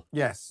known for.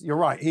 Yes, you're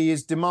right. He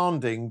is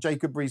demanding,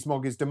 Jacob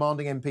Rees-Mogg is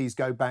demanding MPs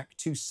go back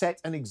to set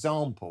an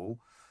example,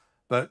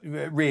 but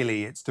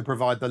really it's to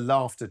provide the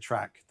laughter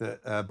track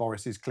that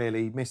Boris is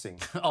clearly missing.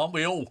 Aren't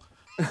we all?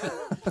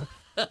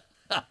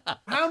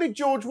 How did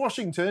George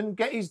Washington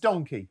get his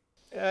donkey?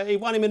 He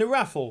won him in a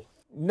raffle.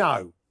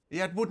 No. He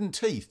had wooden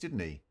teeth, didn't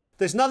he?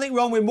 There's nothing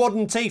wrong with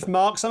wooden teeth,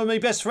 Mark. Some of my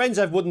best friends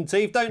have wooden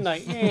teeth, don't they?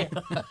 Yeah.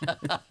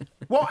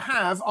 What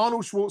have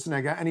Arnold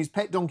Schwarzenegger and his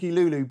pet donkey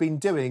Lulu been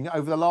doing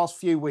over the last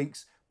few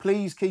weeks?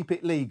 Please keep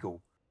it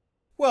legal.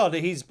 Well,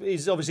 he's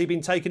obviously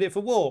been taking it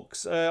for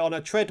walks on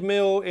a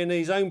treadmill in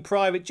his own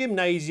private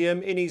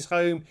gymnasium in his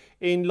home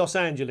in Los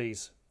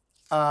Angeles.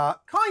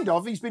 Kind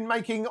of. He's been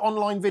making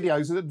online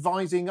videos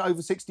advising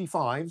over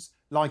 65s,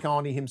 like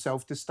Arnie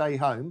himself, to stay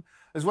home.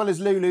 As well as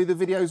Lulu, the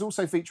videos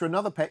also feature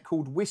another pet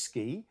called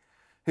Whiskey,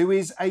 who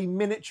is a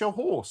miniature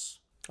horse.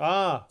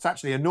 Ah. It's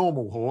actually a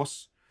normal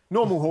horse.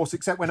 Normal horse,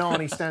 except when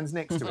Arnie stands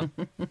next to him.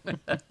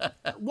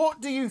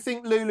 What do you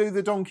think Lulu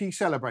the donkey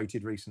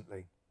celebrated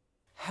recently?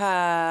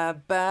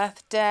 Her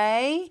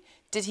birthday.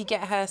 Did he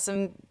get her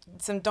some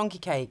donkey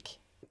cake?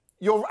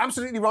 You're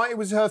absolutely right. It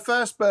was her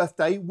first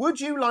birthday. Would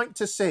you like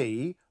to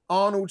see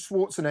Arnold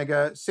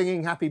Schwarzenegger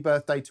singing happy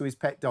birthday to his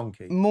pet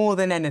donkey? More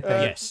than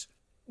anything. Yes.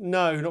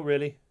 No, not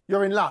really.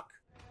 You're in luck.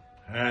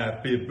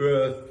 Happy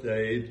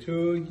birthday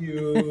to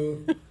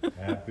you.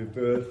 Happy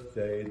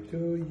birthday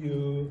to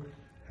you.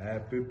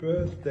 Happy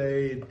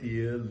birthday,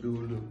 dear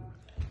Lulu.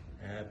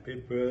 Happy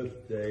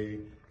birthday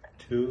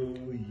to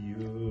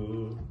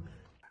you.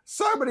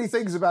 So many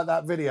things about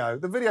that video.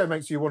 The video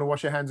makes you want to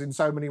wash your hands in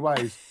so many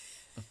ways.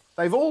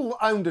 They've all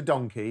owned a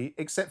donkey,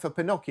 except for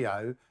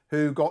Pinocchio,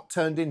 who got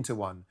turned into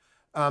one.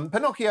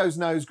 Pinocchio's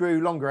nose grew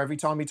longer every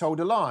time he told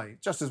a lie.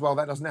 Just as well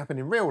that doesn't happen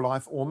in real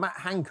life, or Matt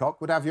Hancock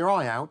would have your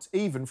eye out,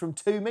 even from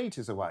 2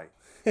 metres away.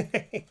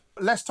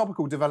 Less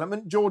topical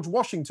development, George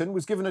Washington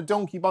was given a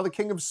donkey by the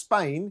King of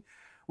Spain,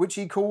 which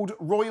he called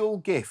Royal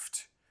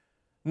Gift.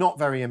 Not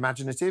very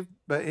imaginative,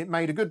 but it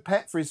made a good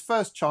pet for his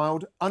first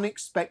child,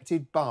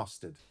 Unexpected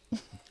Bastard.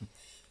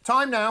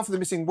 Time now for the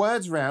Missing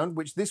Words round,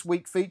 which this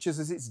week features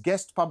as its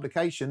guest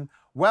publication,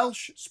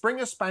 Welsh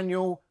Springer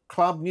Spaniel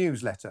Club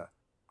Newsletter.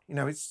 You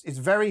know, it's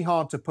very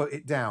hard to put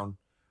it down,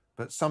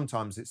 but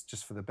sometimes it's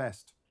just for the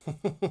best.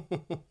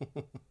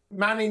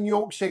 Man in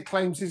Yorkshire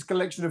claims his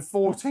collection of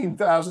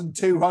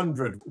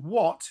 14,200.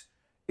 What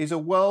is a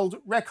world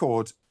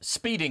record?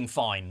 Speeding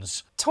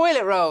fines.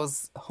 Toilet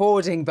rolls.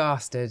 Hoarding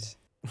bastard.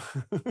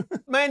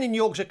 Man in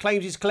Yorkshire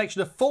claims his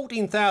collection of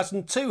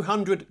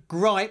 14,200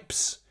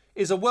 gripes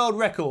is a world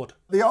record.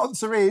 The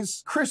answer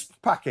is crisp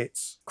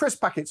packets.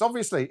 Crisp packets,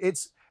 obviously.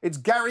 It's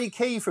Gary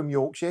Key from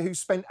Yorkshire who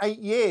spent 8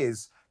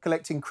 years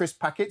collecting crisp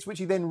packets, which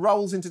he then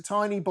rolls into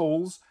tiny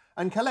balls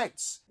and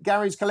collects.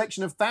 Gary's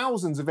collection of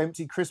thousands of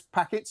empty crisp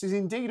packets is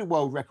indeed a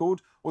world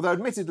record, although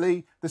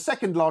admittedly the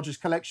second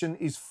largest collection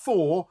is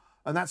 4,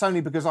 and that's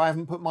only because I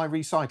haven't put my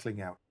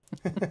recycling out.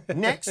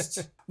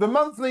 Next, the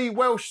monthly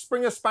Welsh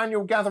Springer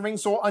Spaniel gathering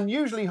saw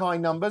unusually high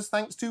numbers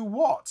thanks to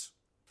what?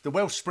 The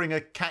Welsh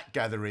Springer cat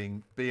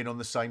gathering being on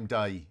the same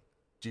day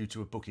due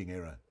to a booking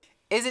error.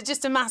 Is it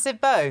just a massive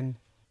bone?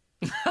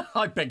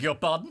 I beg your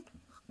pardon?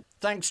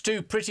 Thanks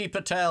to Priti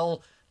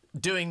Patel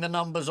doing the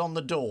numbers on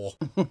the door.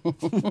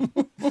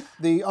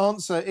 The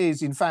answer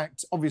is, in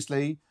fact,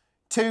 obviously,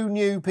 2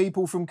 new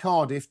people from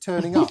Cardiff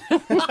turning up.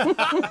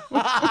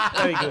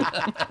 Very good.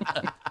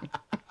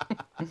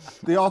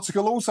 The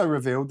article also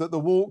revealed that the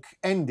walk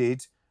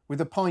ended with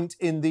a pint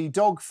in the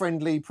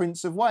dog-friendly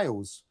Prince of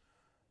Wales,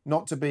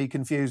 not to be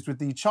confused with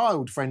the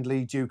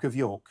child-friendly Duke of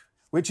York,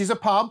 which is a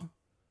pub.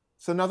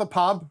 It's another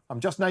pub. I'm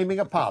just naming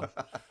a pub.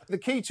 The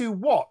key to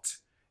what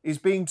is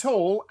being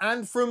tall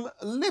and from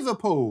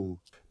Liverpool?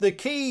 The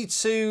key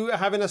to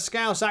having a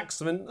Scouse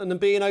accent and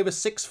being over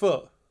 6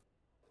 foot.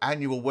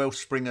 Annual Welsh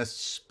Springer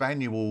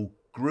Spaniel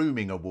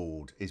Grooming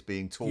Award is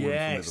being torn from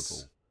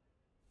Liverpool.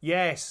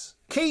 Yes.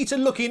 Key to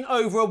looking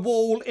over a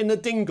wall in a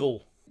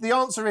dingle. The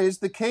answer is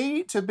the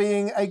key to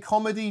being a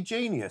comedy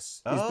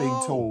genius is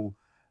being tall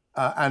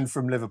and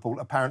from Liverpool,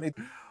 apparently.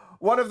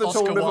 One of the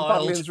Oscar tall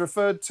Liverpudlians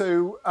referred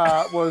to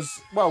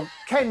was, well,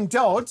 Ken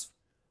Dodd.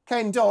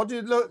 Ken Dodd,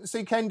 look,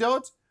 see Ken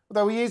Dodd?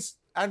 Although he is...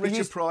 And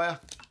Richard Pryor.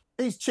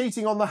 He's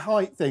cheating on the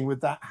height thing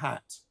with that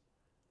hat,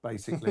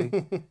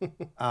 basically.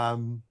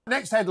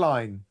 Next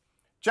headline.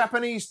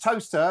 Japanese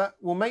toaster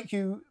will make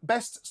you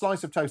best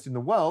slice of toast in the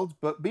world,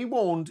 but be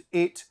warned,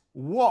 it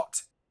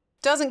what?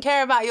 Doesn't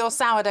care about your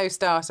sourdough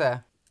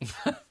starter.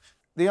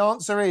 The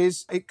answer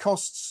is it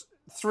costs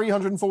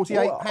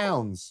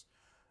 £348.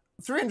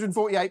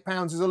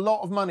 £348 is a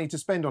lot of money to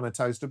spend on a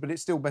toaster, but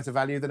it's still better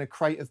value than a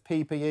crate of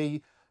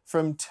PPE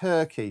from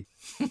Turkey.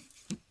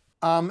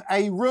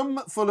 A room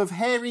full of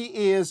hairy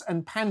ears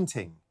and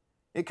panting.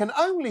 It can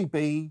only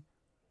be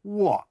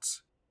what?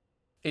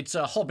 It's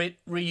a Hobbit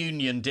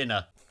reunion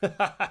dinner.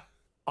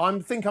 I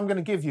think I'm going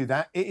to give you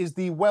that. It is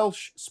the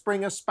Welsh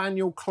Springer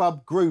Spaniel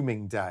Club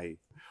Grooming Day.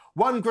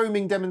 One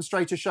grooming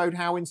demonstrator showed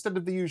how, instead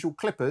of the usual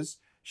clippers,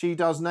 she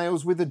does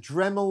nails with a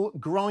Dremel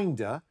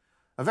grinder.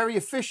 A very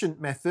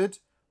efficient method,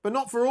 but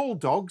not for all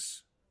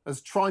dogs, as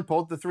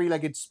Tripod, the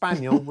three-legged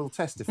spaniel, will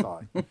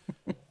testify.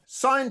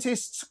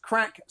 Scientists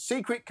crack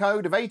secret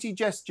code of 80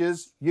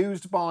 gestures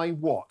used by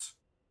what?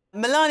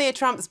 Melania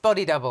Trump's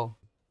body double.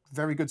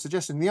 Very good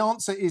suggestion. The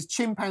answer is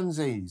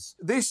chimpanzees.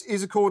 This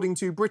is according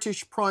to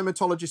British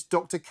primatologist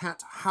Dr.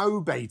 Kat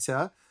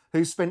Hobater,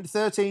 who spent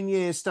 13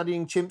 years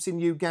studying chimps in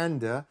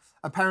Uganda.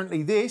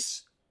 Apparently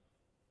this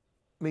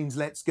means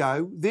let's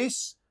go.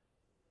 This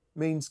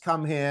means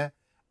come here.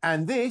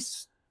 And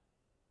this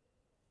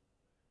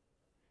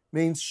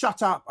means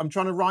shut up. I'm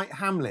trying to write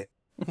Hamlet.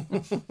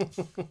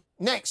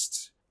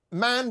 Next,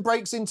 man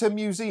breaks into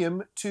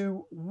museum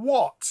to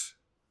what?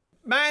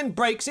 Man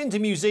breaks into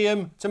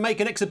museum to make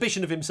an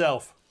exhibition of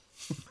himself.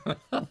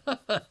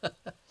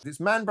 This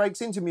man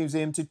breaks into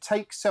museum to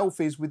take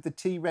selfies with the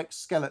T-Rex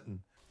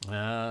skeleton.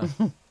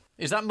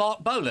 Is that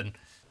Mark Bolan?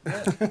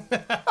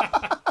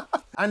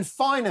 And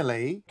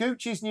finally,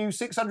 Gucci's new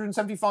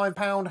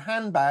 £675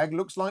 handbag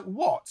looks like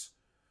what?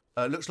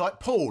 Looks like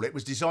Paul. It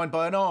was designed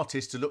by an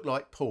artist to look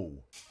like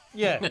Paul.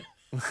 Yeah.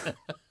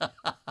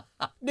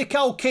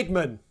 Nicole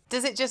Kidman.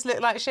 Does it just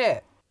look like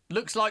shit?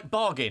 Looks like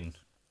bargain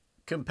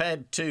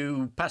compared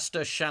to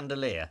Pasta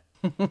Chandelier.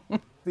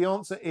 The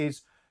answer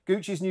is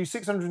Gucci's new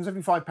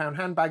 £675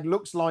 handbag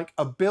looks like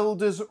a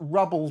builder's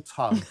rubble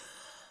tub.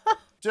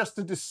 Just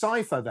to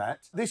decipher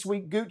that, this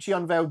week Gucci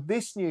unveiled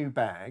this new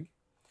bag,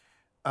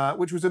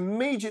 which was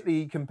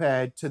immediately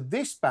compared to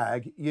this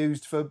bag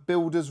used for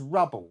builder's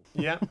rubble.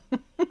 Yeah.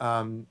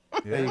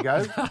 There you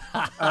go.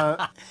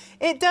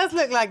 It does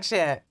look like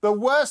shit. The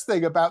worst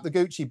thing about the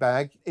Gucci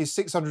bag is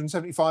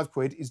 675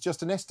 quid is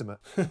just an estimate.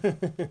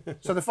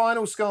 So the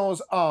final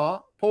scores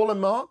are Paul and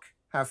Mark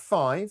have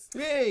 5.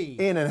 Hey.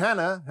 Ian and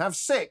Hannah have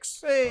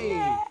 6.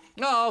 Hey.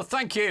 Oh,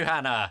 thank you,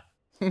 Hannah.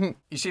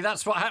 You see,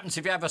 that's what happens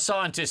if you have a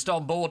scientist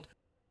on board.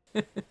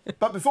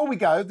 But before we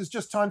go, there's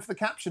just time for the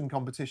caption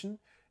competition.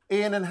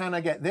 Ian and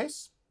Hannah get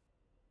this.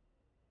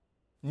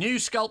 New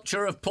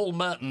sculpture of Paul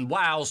Merton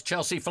wows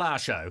Chelsea Flower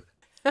Show.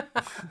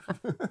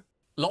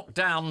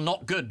 Lockdown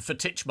not good for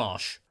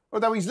Titchmarsh.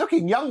 Although he's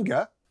looking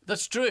younger.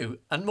 That's true,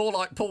 and more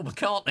like Paul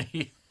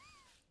McCartney.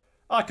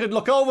 I could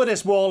look over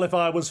this wall if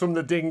I was from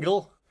the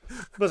dingle,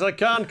 but I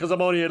can't because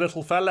I'm only a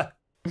little fella.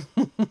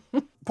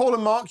 Paul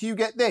and Mark, you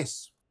get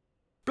this.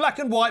 Black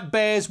and white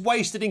bears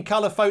wasted in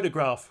colour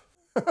photograph.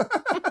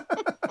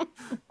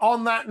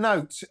 On that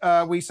note,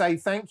 we say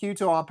thank you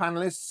to our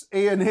panellists,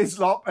 Ian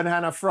Hislop and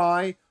Hannah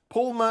Fry,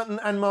 Paul Merton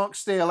and Mark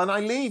Steele, and I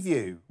leave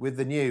you with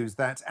the news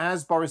that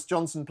as Boris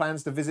Johnson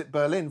plans to visit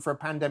Berlin for a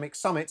pandemic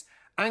summit,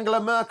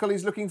 Angela Merkel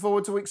is looking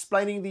forward to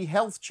explaining the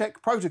health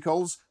check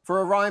protocols for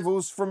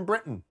arrivals from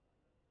Britain.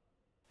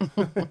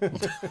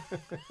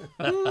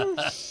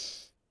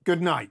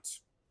 Good night.